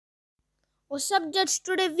What's up, Jets?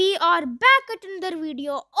 Today we are back at another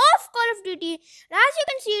video of Call of Duty. As you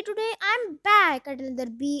can see, today I'm back at another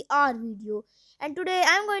BR video, and today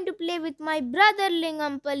I'm going to play with my brother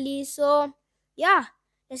Lingampalli. So, yeah,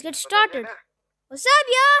 let's get started. What's up,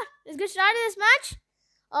 yeah? Let's get started this match.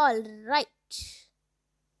 All right.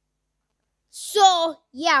 So,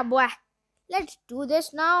 yeah, boy, let's do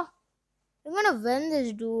this now. I'm gonna win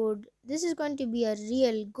this, dude. This is going to be a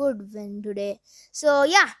real good win today. So,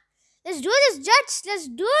 yeah. Let's do this, Jets. Let's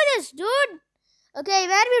do this, dude. Okay,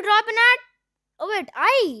 where are we dropping at? Oh wait,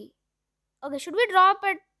 okay. Should we drop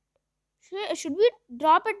at? Should we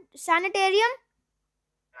drop at sanitarium?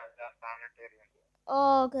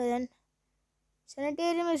 Oh, okay then.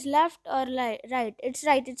 Sanitarium is left or right? It's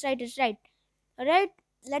right. It's right. It's right. All right.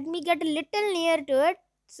 Let me get a little near to it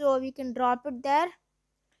so we can drop it there.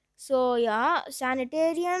 So yeah,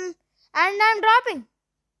 sanitarium, and I'm dropping.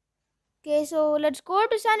 Okay, so let's go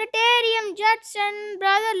to sanitarium, Jets and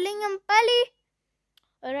brother Lingampalli.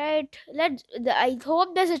 Alright, I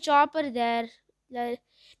hope there's a chopper there. There's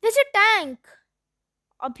a tank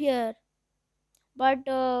up here. But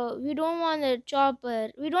we don't want the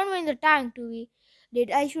chopper. We don't want the tank to be.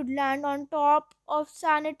 I should land on top of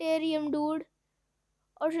sanitarium, dude.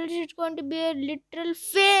 Or else it's going to be a literal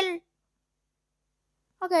fail.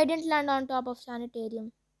 Okay, I didn't land on top of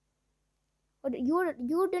sanitarium. But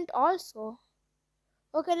you didn't also.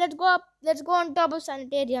 Okay, let's go up. Let's go on top of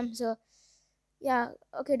sanitarium. So, yeah.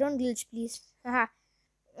 Okay, don't glitch, please. Haha.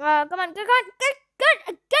 Come on, get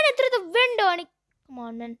it through the window. Come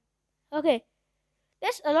on, man. Okay,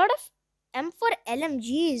 there's a lot of M4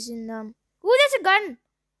 LMGs in them. Ooh, there's a gun.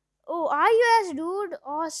 Oh, RUS, dude.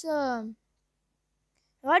 Awesome.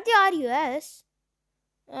 What the RUS?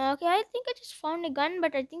 Okay, I think I just found a gun,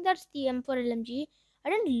 but I think that's the M4 LMG. I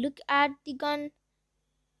didn't look at the gun.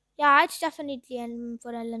 Yeah, it's definitely M4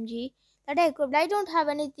 LMG that I equipped. I don't have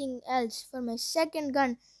anything else for my second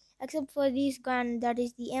gun except for this gun that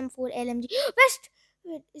is the M4 LMG. West!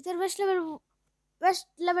 Wait, is there West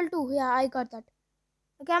level 2? Yeah, I got that.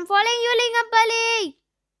 Okay, I'm following you, Lingampalli.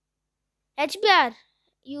 HBR,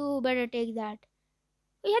 you better take that.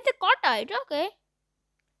 We had the quota, it's okay.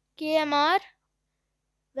 KMR,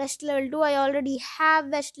 West level 2. I already have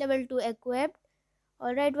West level 2 equipped.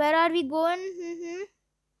 Alright, where are we going?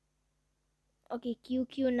 Okay,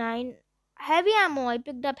 QQ9. Heavy ammo. I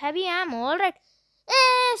picked up heavy ammo. Alright.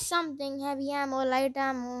 Something heavy ammo, light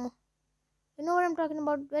ammo. You know what I'm talking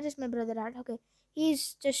about? Where is my brother at? Okay.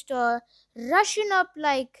 He's just rushing up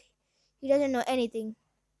like he doesn't know anything.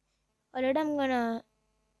 Alright, I'm gonna...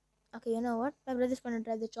 Okay, you know what? My brother's gonna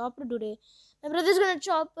drive the chopper today. My brother's going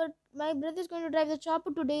to drive the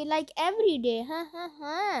chopper today like every day.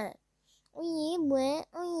 Oh yeah, boy.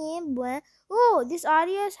 Oh yeah, boy. Oh, this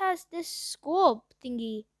RES has this scope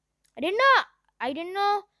thingy. I didn't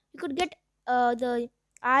know you could get the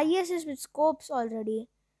RESs with scopes already.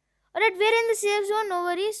 Alright, we're in the safe zone, no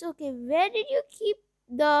worries. Okay, where did you keep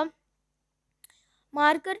the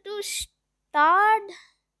marker to start?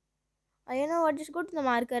 You know what, just go to the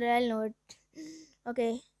marker, I'll know it.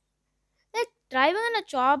 Okay. Like, driving on a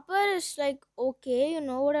chopper is like, okay, you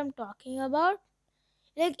know what I'm talking about?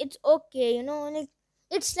 Like, it's okay, you know, like,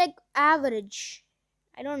 it's like average.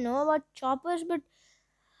 I don't know about choppers, but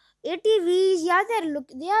ATVs, yeah,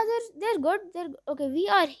 they're good. They're okay. We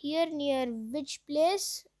are here near which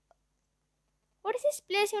place? What is this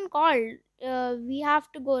place even called? We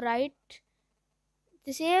have to go right.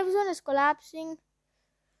 The safe zone is collapsing.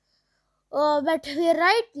 But we're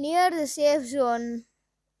right near the safe zone.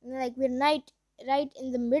 Like we're right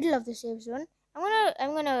in the middle of the safe zone.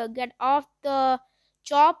 I'm gonna get off the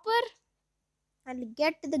chopper and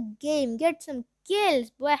get to the game. Get some kills,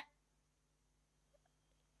 boy.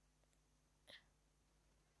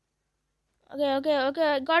 Okay.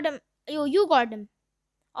 I got him. You got him.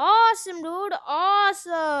 Awesome, dude.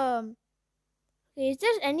 Awesome. Okay, is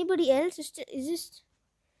there anybody else? Is this...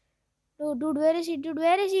 No, dude, where is he? Dude,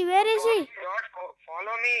 where is he? Where is he?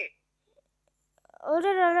 Follow me.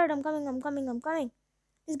 Alright. I'm coming.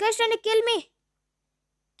 This guy's trying to kill me.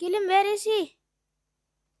 Kill him. Where is he?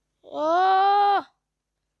 Oh.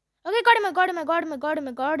 Okay,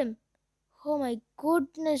 got him. Oh my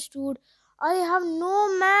goodness, dude. I have no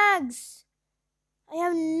mags.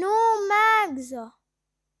 Reload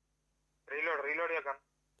your gun.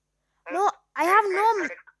 No, I have no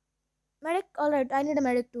medic. Alright, I need a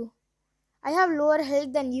medic too. I have lower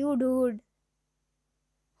health than you, dude.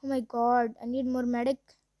 Oh my god, I need more medic.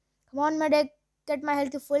 Come on, medic. Get my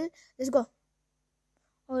health to full. Let's go.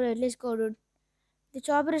 Alright, let's go, dude. The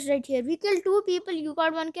chopper is right here. We killed 2 people. You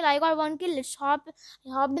got 1 kill. I got 1 kill. I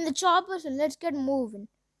hopped in the chopper, so let's get moving.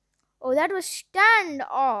 Oh, that was stand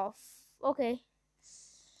off. Okay.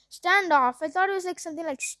 Stand off. I thought it was like something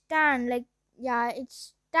like stand. Like, yeah,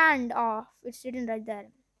 it's stand off. It's written right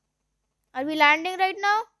there. Are we landing right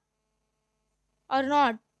now? Or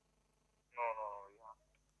not? No, no,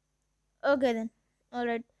 yeah. Okay then.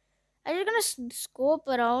 Alright. I'm just gonna scope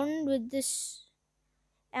around with this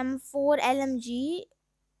M4 LMG.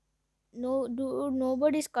 No, dude,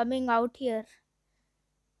 nobody's coming out here.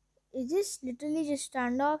 Is this literally just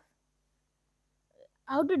standoff?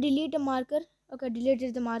 How to delete a marker? Okay,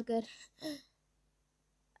 deleted the marker.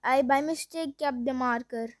 I by mistake kept the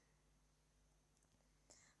marker.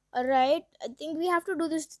 Alright, I think we have to do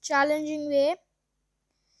this the challenging way.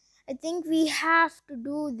 I think we have to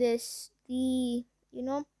do this.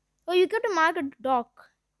 Oh, you get to mark a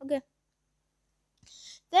dock. Okay.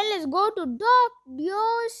 Then let's go to dock,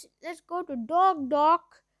 Dios. Let's go to dock,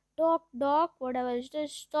 whatever.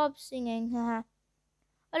 Just stop singing. Alright,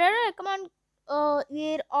 come on.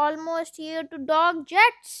 We're almost here to dock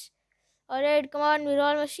jets. Alright, come on. We're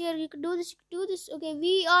almost here. You can do this. Okay,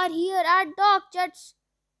 we are here at dock jets.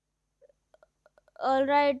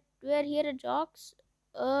 Alright, we're here at docks.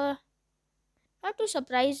 Not too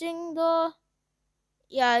surprising though.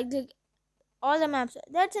 Yeah, all the maps.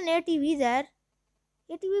 That's an ATV there.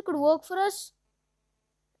 ATV could work for us.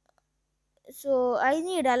 So I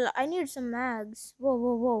need some mags.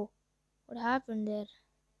 Whoa. What happened there?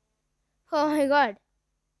 Oh my god.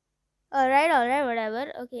 Alright,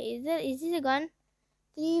 whatever. Okay, is this a gun?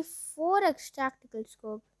 4x tactical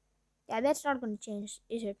scope. Yeah, that's not gonna change,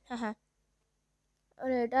 is it? Haha.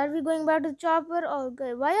 Alright, are we going back to the chopper?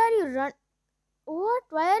 Okay, why are you What?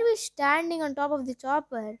 Why are we standing on top of the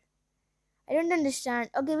chopper? I don't understand.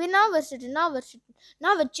 Okay, we're sitting. Now we're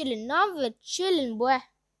chilling, boy.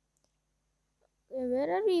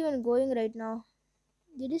 Where are we even going right now?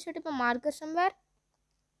 Did you set up a marker somewhere?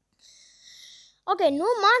 Okay, no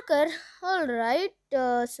marker. Alright.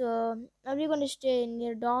 So are we going to stay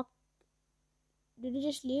near dock? Did you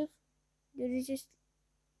just leave?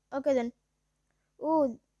 Okay then.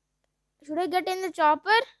 Oh, should I get in the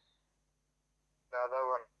chopper? The other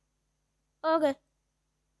one. Okay.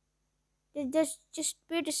 Just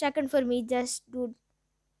wait a second for me, dude.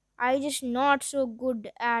 I just not so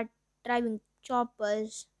good at driving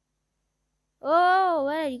choppers. Oh,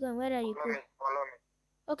 where are you going? Where are you? Follow me.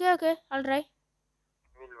 Okay, I'll try.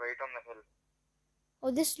 We'll wait on the hill.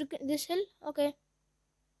 Oh, this hill? Okay.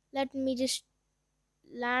 Let me just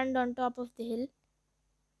land on top of the hill.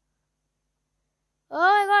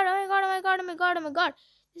 Oh my god.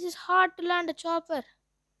 This is hard to land a chopper.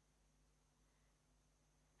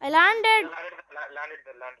 I landed. Landed.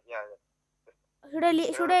 Yeah. Should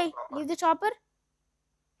I leave the chopper?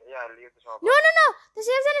 Yeah, leave the chopper. No. The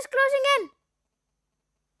safe zone is closing in.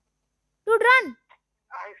 Dude, run.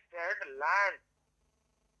 I said land.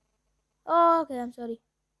 Oh, okay, I'm sorry.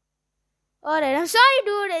 Alright, I'm sorry,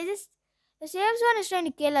 dude. The safe zone is trying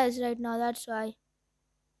to kill us right now, that's why.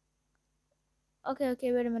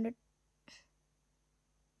 Okay, wait a minute.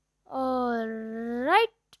 Alright,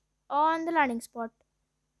 on the landing spot.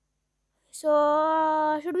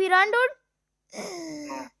 So, should we run, dude?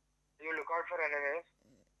 No. You look out for enemies.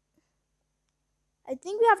 I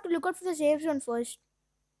think we have to look out for the safe zone first.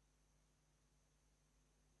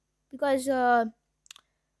 Because the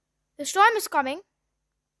storm is coming.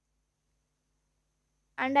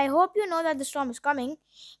 And I hope you know that the storm is coming.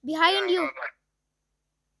 Behind you.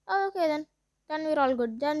 Oh, okay then. Then we're all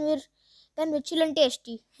good. Then we're chill and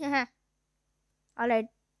tasty. Alright.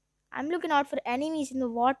 I'm looking out for enemies in the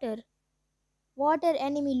water. Water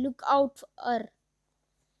enemy, look out for her.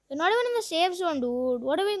 We're not even in the safe zone, dude.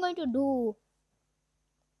 What are we going to do?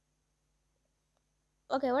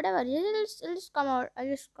 Okay, whatever. I'll just come out. I'll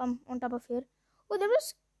just come on top of here. Oh, there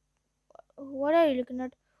was... What are you looking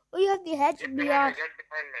at? Oh, you have the HBR. Get behind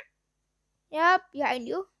me. Yep, behind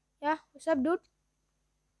you. Yeah, what's up, dude?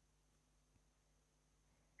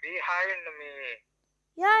 Behind me.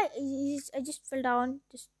 Yeah, I just fell down.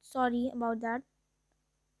 Just sorry about that.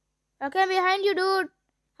 Okay, behind you, dude.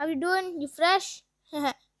 How you doing? You fresh?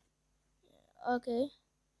 Okay.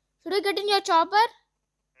 Should I get in your chopper?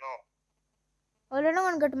 No. Well, I don't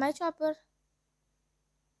want to get my chopper.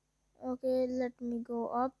 Okay, let me go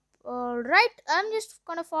up. Alright, I'm just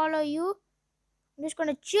gonna follow you. I'm just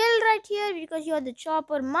gonna chill right here because you're the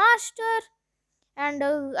chopper master. And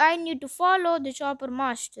I need to follow the chopper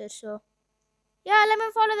master. So, yeah, let me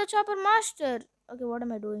follow the chopper master. Okay, what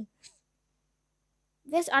am I doing?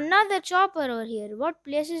 There's another chopper over here. What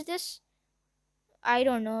place is this? I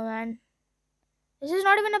don't know, man. This is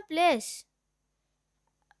not even a place.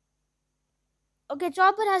 Okay,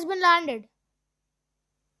 chopper has been landed.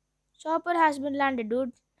 Chopper has been landed,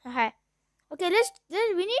 dude. Haha. Okay,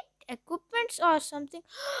 we need equipments or something.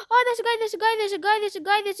 Oh, there's a guy, there's a guy, there's a guy, there's a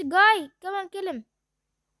guy, there's a guy. Come on, kill him.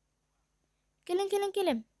 Kill him, kill him, kill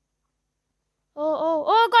him.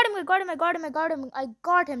 Oh, got him, I got him, I got him, I got him. I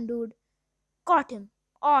got him, dude. Got him.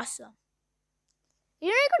 Awesome. You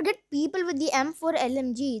know, you could get people with the M4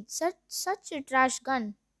 LMG. It's such a trash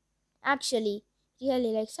gun. Actually,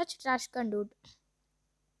 really, like such a trash gun, dude.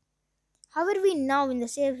 How are we now in the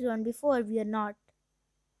safe zone? Before we are not.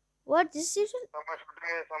 What, this season?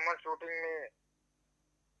 Someone shooting me.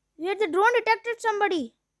 Where the drone detected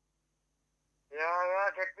somebody. Yeah,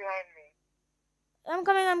 get behind me. I'm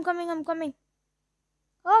coming.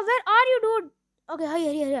 Oh, where are you, dude? Okay,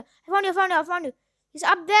 here. I found you. He's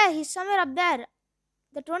up there. He's somewhere up there.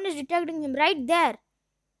 The drone is detecting him right there.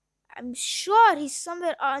 I'm sure he's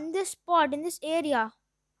somewhere on this spot, in this area.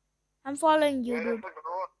 I'm following you, Where dude. is the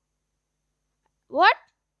drone? What?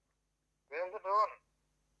 Where is the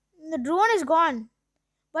drone? The drone is gone.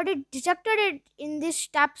 But it detected it in this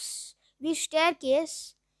staircase.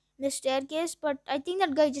 But I think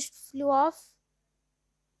that guy just flew off.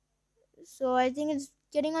 So I think it's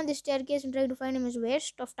getting on the staircase and trying to find him is a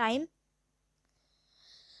waste of time.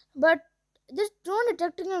 But this drone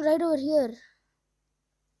detecting him right over here.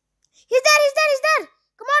 He's there!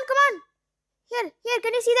 Come on! Here,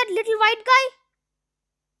 can you see that little white guy?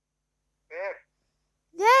 Where?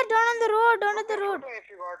 There, down on the road. If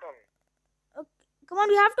you got him. Okay, come on,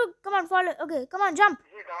 we have to, come on, follow. Okay, come on, jump. Is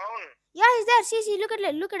he down? Yeah, he's there. See,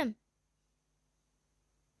 look at him.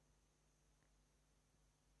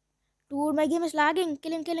 Dude, my game is lagging.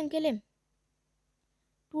 Kill him.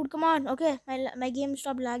 Dude, come on. Okay, my game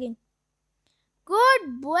stopped lagging.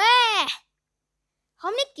 Good boy. How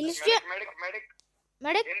many kills do you...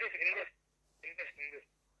 Medic? In this.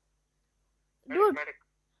 Dude, Medic.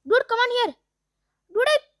 dude, come on here. Dude,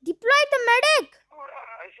 I deployed the medic. Dude,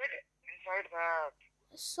 I said inside that.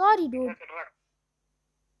 Sorry, dude. Inside the truck.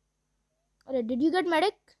 Alright, did you get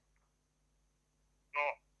medic? No.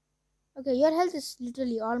 Okay, your health is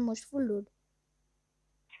literally almost full, dude.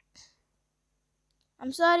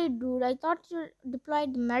 I'm sorry, dude. I thought you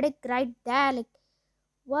deployed the medic right there. Like,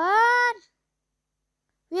 what?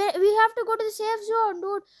 We have to go to the safe zone,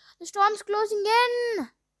 dude. The storm's closing in.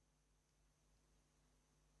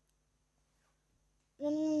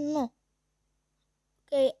 No.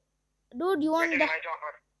 Okay, dude, you want Get in the... my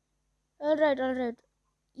chopper. Alright.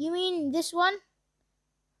 You mean this one?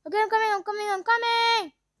 Okay, I'm coming.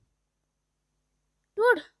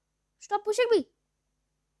 Dude, stop pushing me.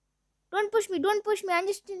 Don't push me. I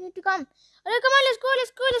just need to come. Alright, come on, let's go.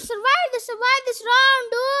 Let's survive this round,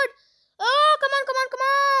 dude. Oh, come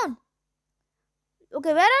on.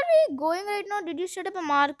 Okay, where are we going right now? Did you set up a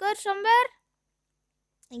marker somewhere?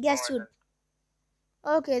 I guess you.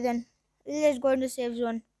 Okay, then. Let's go into safe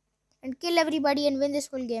zone. And kill everybody and win this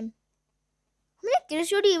whole game. How many kills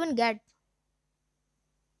should you even get?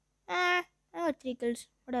 I got 3 kills.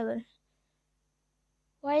 Whatever.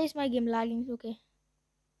 Why is my game lagging? Okay.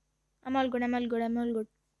 I'm all good.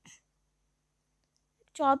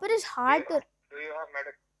 Chopper is hard to... Do you have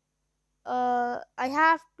medic? I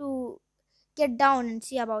have to get down and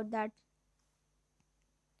see about that.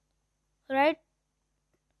 Right?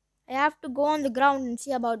 I have to go on the ground and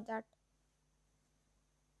see about that.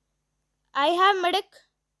 I have medic.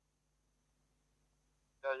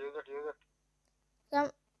 Yeah, use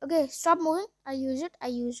it. Okay, stop moving. I use it.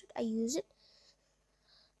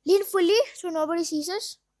 Lean fully so nobody sees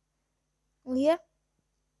us. Over here.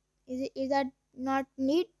 Is that not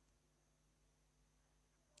neat?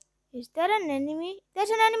 Is there an enemy? There's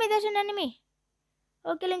an enemy.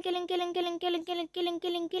 Oh, killing.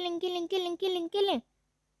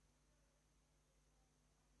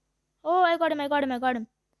 Oh, I got him. No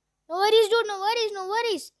worries, dude. No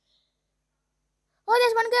worries. Oh,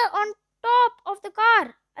 there's one guy on top of the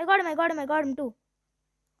car. I got him too.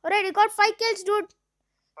 Alright, I got 5 kills, dude.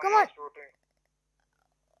 Come on.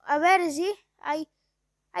 Where is he? I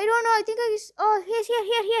don't know. I think oh, he's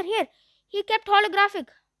here. He kept holographic.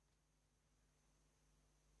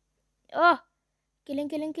 Oh, kill him.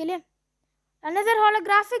 Another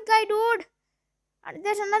holographic guy, dude. And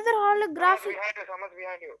there's another holographic. Someone's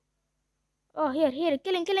behind you. Oh, here.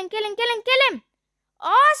 Kill him.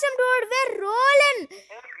 Awesome, dude. We're rolling.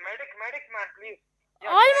 Medic, man, please. Yeah,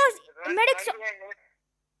 Almost. Medics.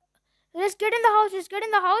 Let's get in the house.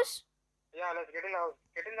 Yeah, let's get in the house.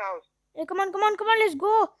 Hey, come on. Let's go.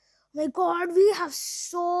 Oh my God, we have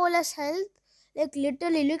so less health. Like,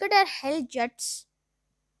 literally, look at our health jets.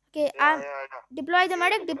 Okay, Yeah. deploy the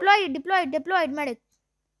medic. Deployed medic.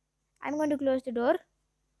 I'm going to close the door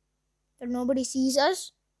so nobody sees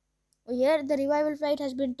us. Oh, here the revival flight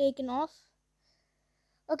has been taken off.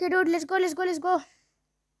 Okay, dude, let's go. Oh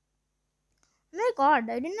my god,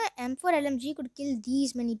 I didn't know M4 LMG could kill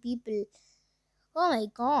these many people. Oh my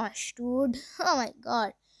gosh, dude. Oh my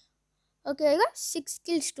god. Okay, I got 6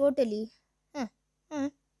 kills totally. Huh. Hmm.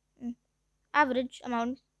 Average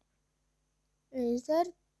amount. Is there?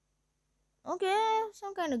 Okay,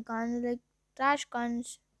 some kind of gun, like trash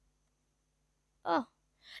guns. Oh.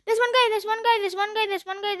 This one guy.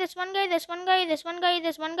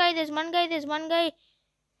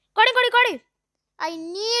 Got it. I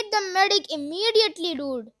need the medic immediately,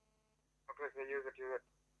 dude. Okay, so use it.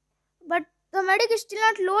 But the medic is still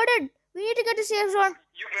not loaded. We need to get a safe zone.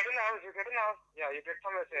 You get in the house. Yeah, you get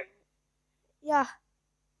somewhere safe. Yeah.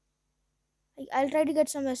 I'll try to get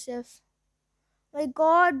somewhere safe. My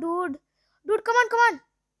god, dude. Dude, come on.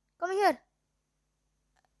 Come here.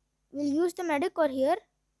 We'll use the medic or here.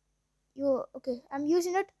 Okay, I'm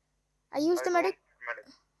using it. I use the medic.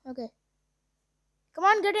 Okay. Come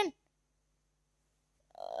on, get in.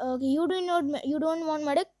 Okay, you don't want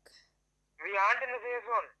medic? We aren't in the safe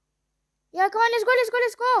zone. Yeah, come on, let's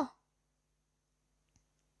go.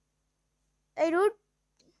 Hey, dude.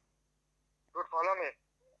 Dude, follow me.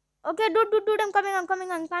 Okay, dude, I'm coming.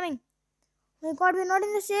 Oh my god, we're not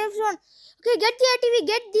in the safe zone. Okay, get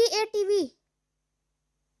the ATV.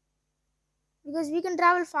 Because we can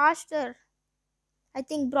travel faster. I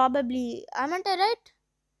think probably. Aren't I right?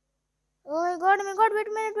 Oh my god, wait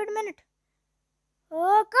a minute.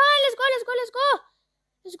 Oh, come on, let's go,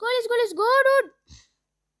 dude.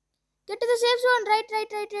 Get to the safe zone.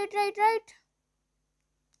 Right.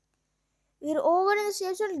 We're over in the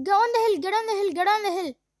safe zone. Get on the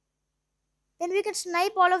hill. Then we can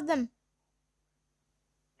snipe all of them.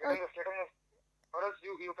 Get in this. Or else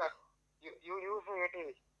you use the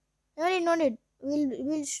ATV. No need.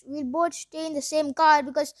 We'll both stay in the same car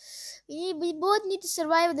because we both need to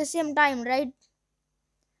survive at the same time, right?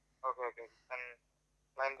 Okay.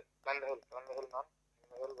 Then climb the hill, man.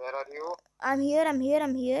 Where are you? I'm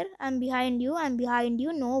here. I'm behind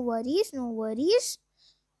you. No worries.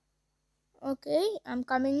 Okay, I'm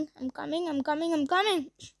coming. Oh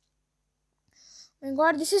my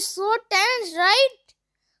god, this is so tense, right?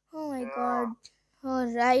 Oh my god.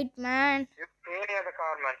 Alright, man. You stay near the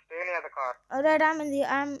car, man. Alright,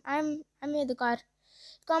 I'm near the car.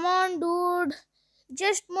 Come on, dude.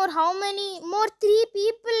 Just how many? More 3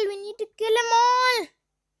 people. We need to kill them all.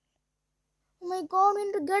 Oh my god, we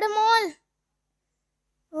need to get them all.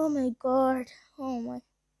 Oh my god.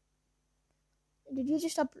 Did you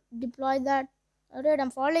just deploy that? Alright,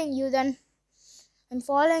 I'm following you then.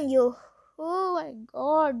 Oh my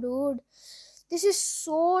god, dude. This is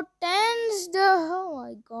so tense. Oh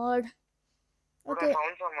my god. Okay. Dude, I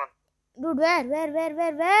found someone. Dude,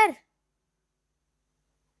 where?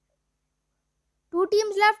 2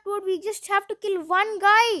 teams left, dude. We just have to kill one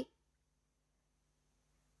guy.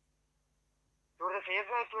 Dude, the safe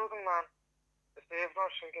zone is closing, man. The safe zone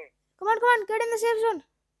is shrinking. Come on. Get in the safe zone.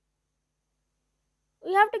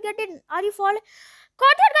 We have to get in. Are you following?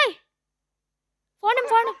 Caught that guy. Found him.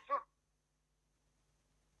 Caught him,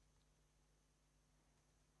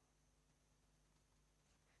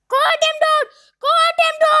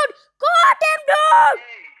 dude.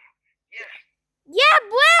 Hey, yes. Yeah,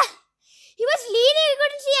 boy. He was leaning. He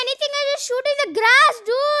couldn't see anything. I was shooting the grass,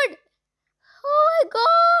 dude. Oh my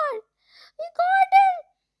god. We got him.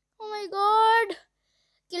 Oh my god.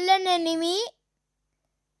 Kill an enemy.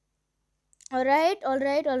 Alright. Good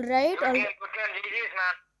game, GG's,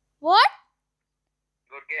 man. What?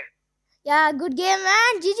 Good game. Yeah, good game,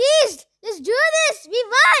 man. GG's. Let's do this. We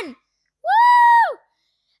won. Woo!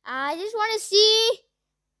 I just want to see.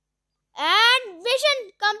 And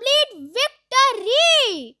mission complete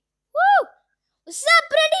victory. Woo! What's up,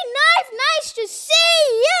 pretty nice to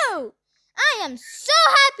see you. I am so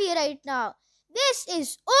happy right now. This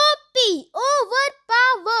is OP,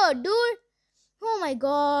 overpowered, dude. Oh my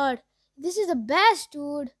god. This is the best,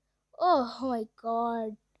 dude. Oh my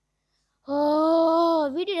god. Oh,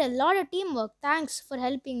 we did a lot of teamwork. Thanks for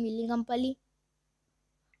helping me, Lingampalli.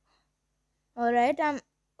 Alright, I'm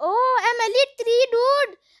Elite 3,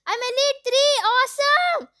 dude. I'm Elite 3.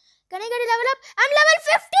 Awesome. Can I get a level up? I'm level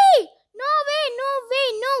 50.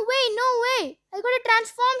 No way. I got a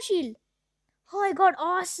transform shield. Oh my god,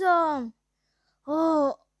 awesome.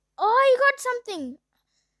 Oh, I got something.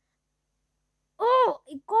 Oh,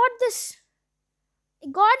 I got this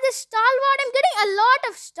stalwart. I'm getting a lot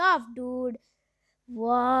of stuff, dude.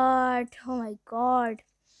 What? Oh my god.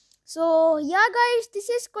 So yeah guys, this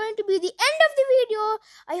is going to be the end of the video.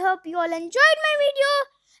 I hope you all enjoyed my video.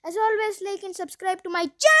 As always, like and subscribe to my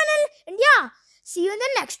channel. And yeah, See you in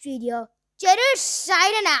the next video. Cheers,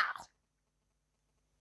 signing out.